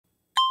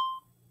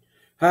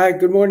Hi,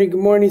 good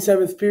morning,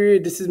 seventh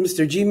period. This is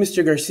Mr. G,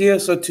 Mr. Garcia.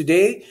 So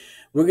today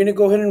we're going to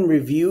go ahead and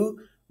review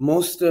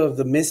most of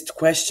the missed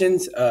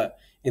questions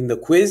in the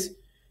quiz.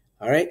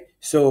 All right.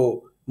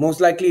 So most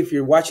likely, if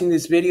you're watching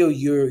this video,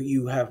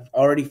 you have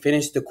already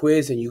finished the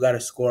quiz and you got a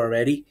score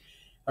already.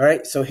 All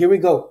right. So here we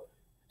go.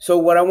 So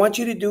what I want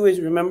you to do is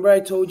remember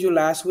I told you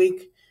last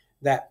week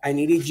that I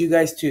needed you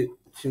guys to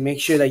make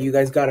sure that you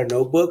guys got a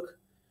notebook.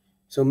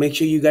 So make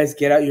sure you guys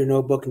get out your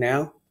notebook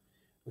now.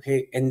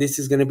 Okay, and this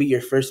is going to be your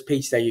first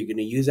page that you're going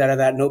to use out of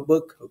that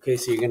notebook. Okay,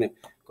 so you're going to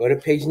go to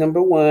page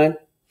number one,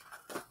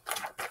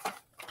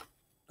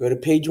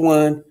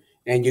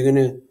 and you're going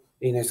to,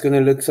 it's going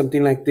to look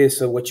something like this.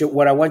 So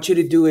what I want you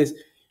to do is,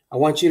 I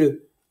want you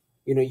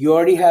to, you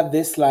already have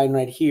this line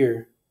right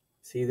here.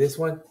 See this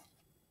one?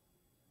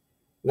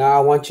 Now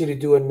I want you to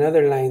do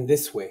another line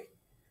this way.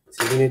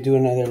 So you're going to do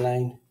another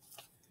line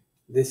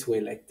this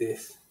way like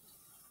this.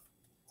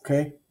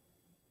 Okay?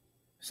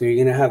 So you're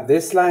going to have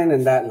this line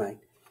and that line.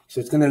 So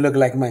it's going to look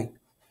like mine.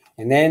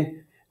 And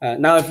then,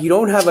 now if you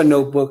don't have a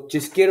notebook,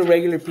 just get a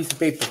regular piece of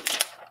paper.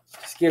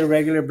 Just get a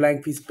regular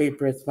blank piece of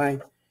paper. It's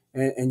fine.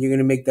 And you're going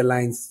to make the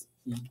lines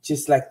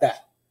just like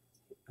that.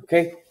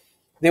 Okay?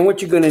 Then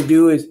what you're going to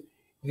do is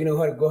you're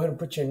going to go ahead and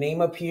put your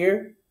name up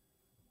here.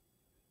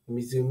 Let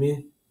me zoom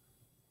in.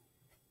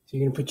 So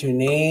you're going to put your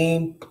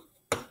name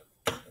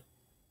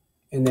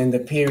and then the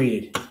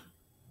period,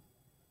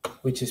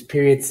 which is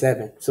period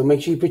 7. So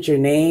make sure you put your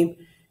name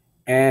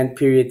and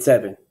period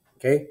 7.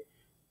 Okay?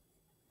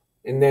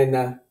 And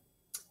then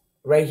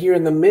right here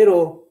in the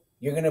middle,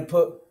 you're going to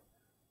put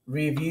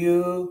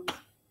review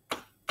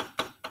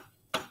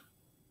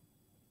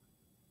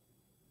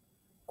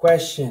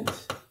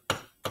questions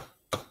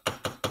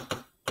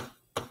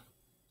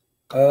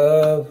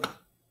of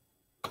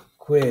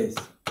quiz.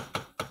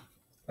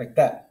 Like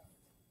that.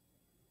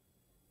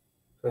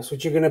 That's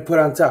what you're going to put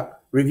on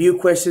top. Review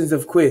questions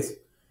of quiz.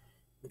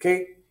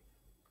 Okay?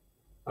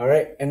 All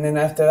right. And then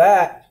after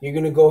that, you're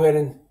going to go ahead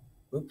and,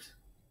 oops.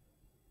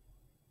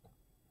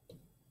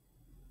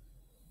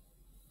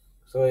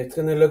 So it's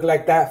going to look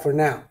like that for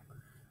now.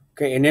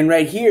 Okay. And then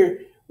right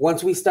here,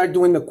 once we start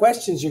doing the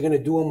questions, you're going to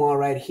do them all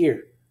right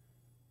here.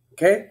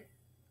 Okay?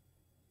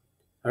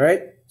 All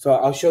right. So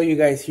I'll show you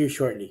guys here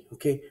shortly.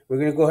 Okay? We're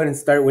going to go ahead and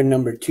start with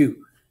number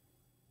 2.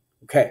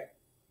 Okay.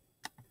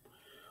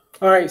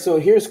 All right. So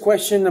here's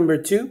question number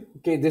 2.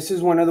 Okay. This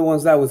is one of the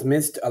ones that was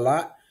missed a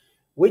lot.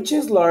 Which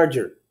is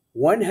larger,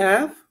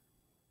 1/2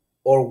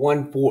 or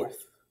 1/4?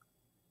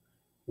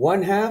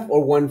 1/2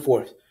 or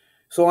 1/4?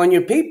 So on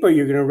your paper,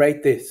 you're going to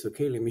write this.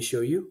 Okay, let me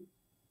show you.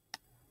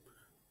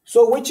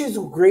 So which is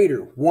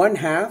greater,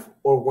 1/2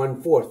 or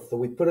 1/4? So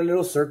we put a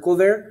little circle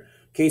there.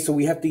 Okay, so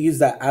we have to use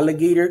the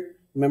alligator.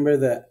 Remember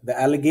the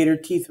alligator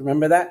teeth?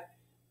 Remember that?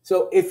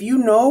 So if you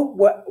know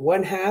what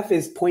 1/2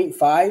 is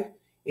 0.5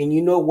 and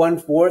you know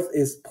 1/4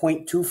 is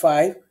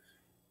 0.25,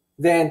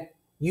 then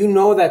you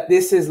know that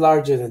this is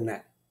larger than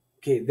that.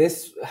 Okay,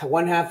 this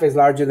 1/2 is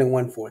larger than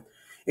 1/4.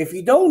 If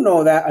you don't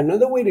know that,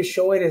 another way to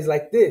show it is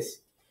like this.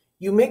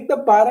 You make the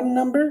bottom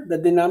number, the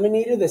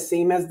denominator, the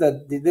same as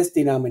this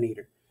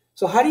denominator.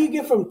 So how do you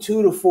get from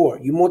 2 to 4?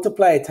 You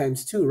multiply it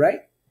times 2,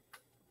 right?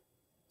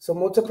 So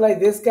multiply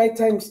this guy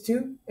times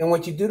 2, and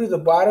what you do to the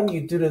bottom,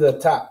 you do to the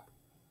top.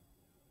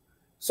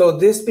 So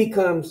this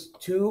becomes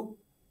 2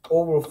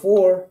 over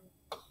 4,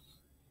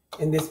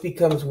 and this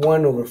becomes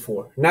 1 over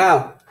 4.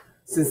 Now,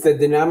 since the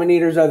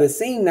denominators are the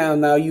same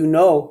now you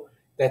know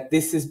that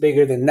this is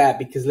bigger than that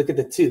because look at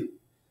the 2.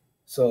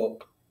 So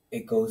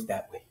it goes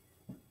that way.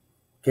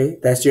 Okay,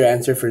 that's your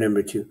answer for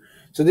number 2.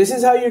 So this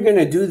is how you're going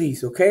to do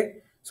these,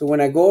 okay? So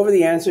when I go over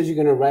the answers,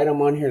 you're going to write them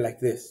on here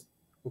like this.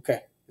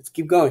 Okay, let's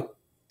keep going.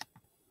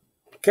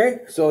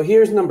 Okay, so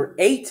here's number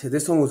 8.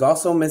 This one was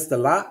also missed a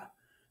lot.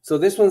 So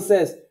this one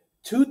says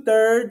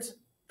 2/3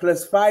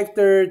 plus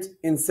 5/3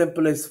 in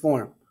simplest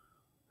form.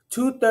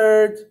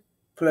 2/3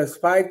 plus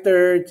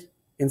 5/3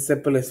 in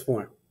simplest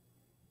form.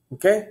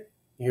 Okay,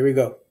 here we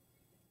go.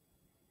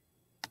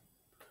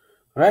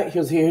 All right,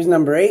 here's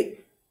number 8.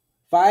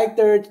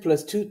 5/3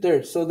 plus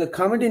 2/3. So the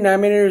common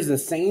denominator is the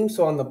same.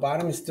 So on the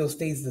bottom, it still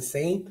stays the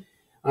same.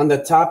 On the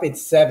top,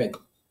 it's 7.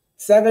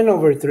 7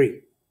 over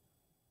 3.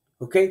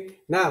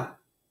 Okay, now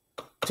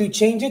to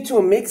change it to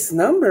a mixed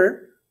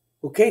number,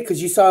 okay,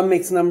 because you saw a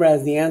mixed number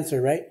as the answer,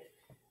 right?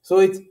 So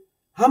it's,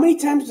 how many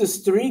times does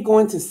 3 go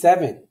into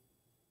 7?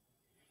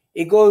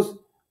 It could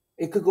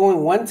go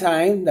in 1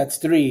 time, that's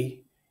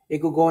 3.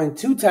 It could go in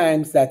 2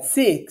 times, that's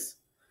 6.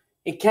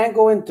 It can't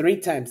go in 3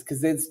 times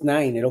because it's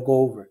 9, it'll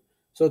go over.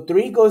 So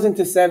 3 goes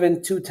into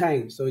 7 2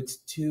 times. So it's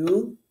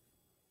 2.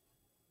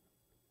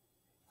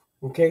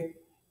 Okay.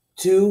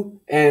 2.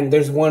 And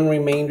there's 1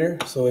 remainder.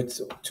 So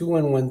it's 2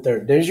 and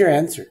 1/3. There's your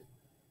answer.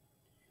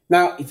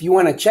 Now, if you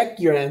want to check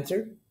your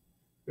answer,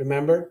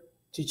 remember,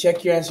 to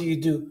check your answer, you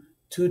do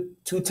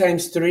 2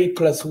 times 3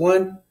 plus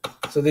 1.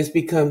 So this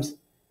becomes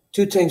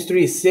 2 times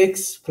 3 is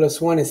 6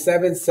 plus 1 is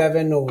 7.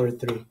 7 over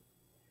 3.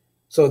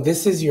 So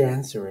this is your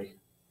answer right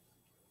here.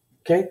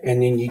 Okay.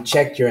 And then you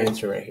check your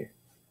answer right here.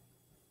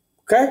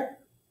 Okay?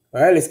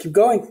 All right, let's keep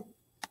going.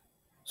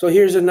 So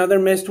here's another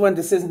missed one.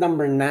 This is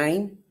number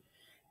 9.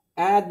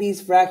 Add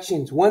these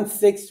fractions.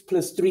 1/6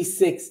 plus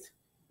 3/6.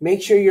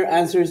 Make sure your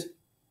answer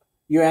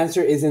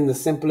is in the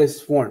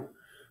simplest form.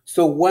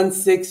 So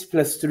 1/6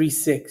 plus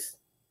 3/6.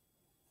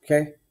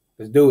 Okay,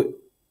 let's do it.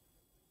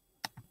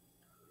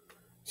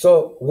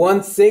 So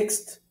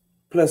 1/6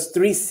 plus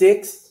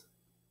 3/6.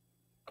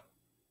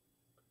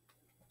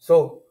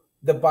 So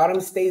the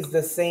bottom stays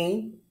the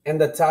same and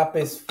the top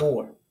is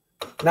 4.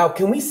 Now,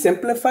 can we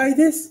simplify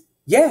this?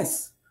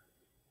 Yes.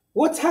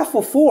 What's half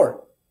of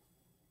 4?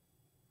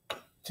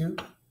 2.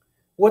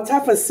 What's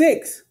half of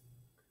 6?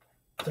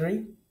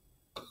 3.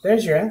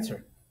 There's your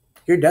answer.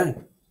 You're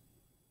done.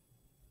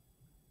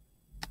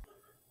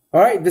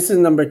 All right, this is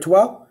number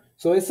 12.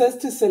 So it says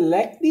to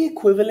select the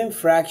equivalent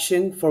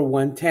fraction for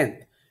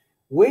 1/10.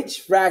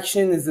 Which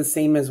fraction is the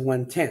same as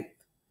 1/10?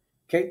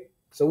 Okay,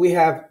 so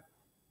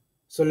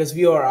let's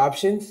view our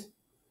options.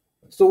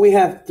 So we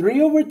have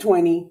 3 over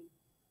 20,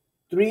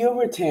 3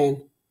 over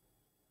 10,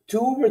 2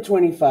 over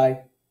 25,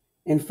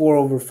 and 4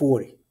 over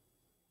 40.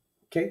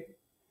 Okay,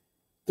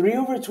 3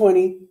 over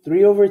 20,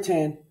 3 over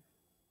 10,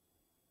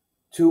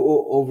 2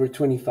 over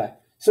 25.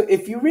 So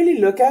if you really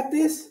look at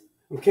this,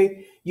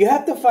 okay, you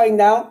have to find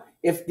out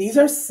if these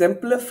are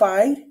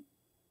simplified,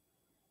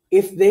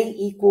 if they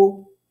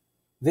equal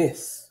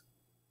this.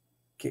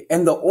 Okay,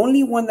 and the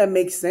only one that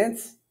makes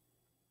sense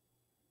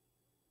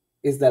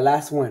is the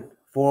last one,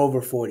 4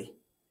 over 40.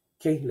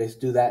 Okay, let's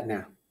do that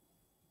now.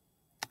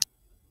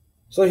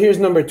 So here's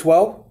number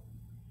 12.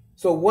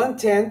 So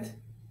 1/10,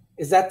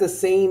 is that the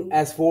same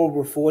as 4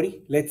 over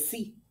 40? Let's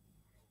see.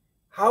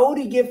 How would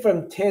you get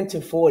from 10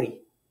 to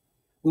 40?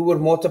 We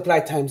would multiply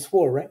times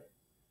 4, right?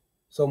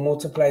 So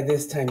multiply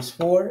this times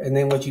 4, and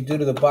then what you do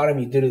to the bottom,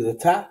 you do to the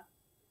top.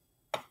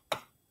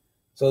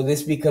 So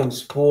this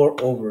becomes 4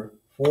 over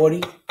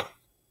 40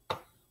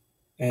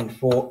 and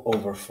 4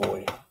 over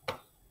 40.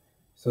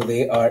 So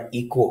they are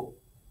equal.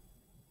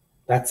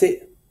 That's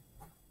it.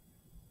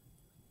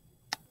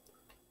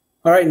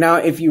 All right, now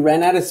if you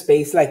ran out of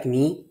space like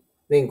me,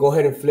 then go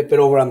ahead and flip it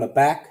over on the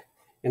back.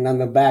 And on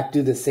the back,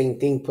 do the same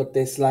thing. Put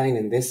this line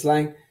and this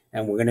line.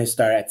 And we're going to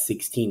start at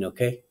 16,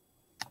 okay?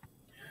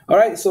 All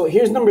right, so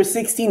here's number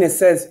 16. It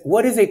says,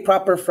 what is a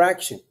proper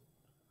fraction?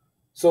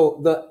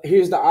 So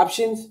here's the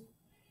options.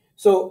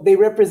 So they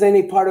represent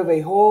a part of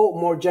a whole,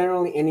 more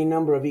generally any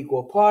number of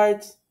equal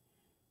parts.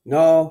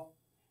 No.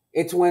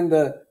 It's when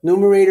the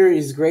numerator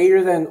is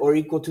greater than or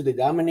equal to the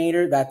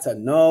denominator. That's a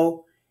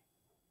no.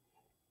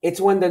 It's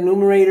when the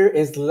numerator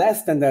is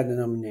less than the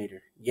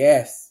denominator.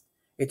 Yes.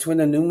 It's when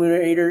the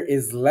numerator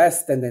is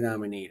less than the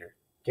denominator.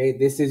 Okay,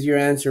 this is your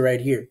answer right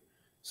here.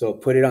 So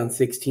put it on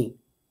 16.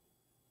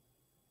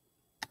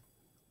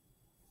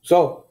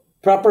 So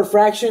proper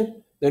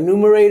fraction, the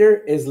numerator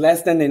is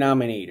less than the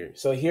denominator.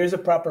 So here's a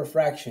proper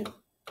fraction.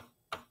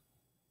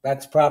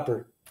 That's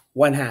proper.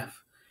 1/2.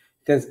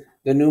 Because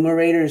the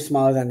numerator is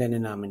smaller than the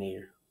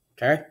denominator.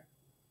 Okay?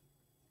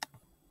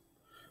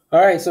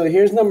 All right, so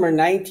here's number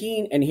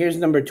 19 and here's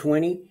number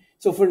 20.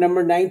 So for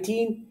number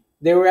 19,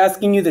 they were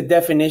asking you the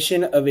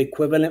definition of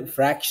equivalent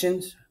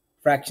fractions,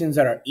 fractions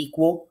that are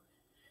equal.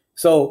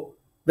 So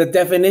the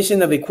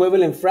definition of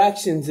equivalent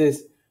fractions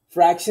is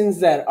fractions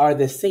that are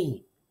the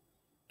same.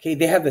 Okay,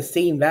 they have the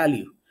same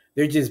value.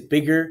 They're just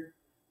bigger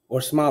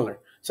or smaller.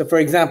 So for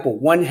example,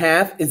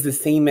 1/2 is the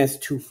same as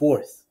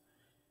 2/4.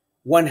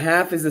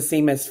 1/2 is the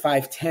same as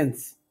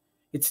 5/10.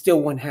 It's still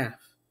 1/2.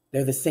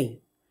 They're the same.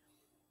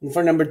 And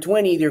for number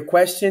 20, their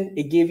question,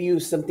 it gave you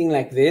something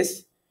like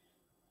this.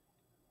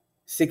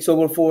 6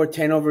 over 4,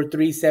 10 over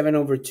 3, 7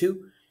 over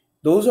 2.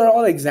 Those are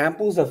all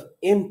examples of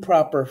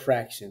improper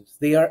fractions.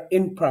 They are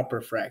improper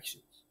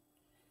fractions.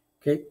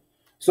 Okay,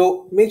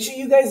 so make sure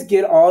you guys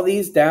get all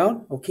these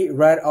down. Okay,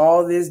 write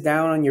all this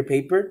down on your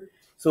paper.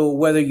 So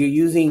whether you're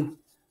using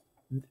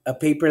a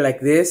paper like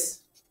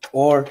this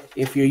or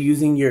if you're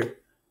using your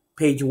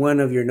page 1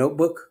 of your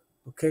notebook.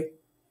 Okay,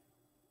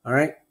 all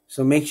right.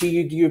 So make sure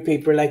you do your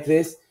paper like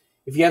this.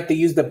 If you have to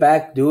use the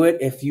back, do it.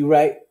 If you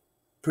write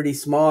pretty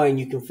small and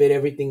you can fit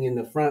everything in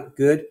the front,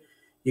 good.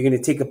 You're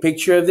going to take a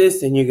picture of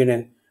this and you're going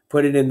to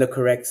put it in the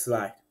correct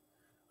slide.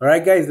 All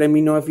right, guys, let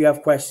me know if you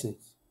have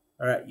questions.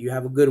 All right, you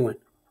have a good one.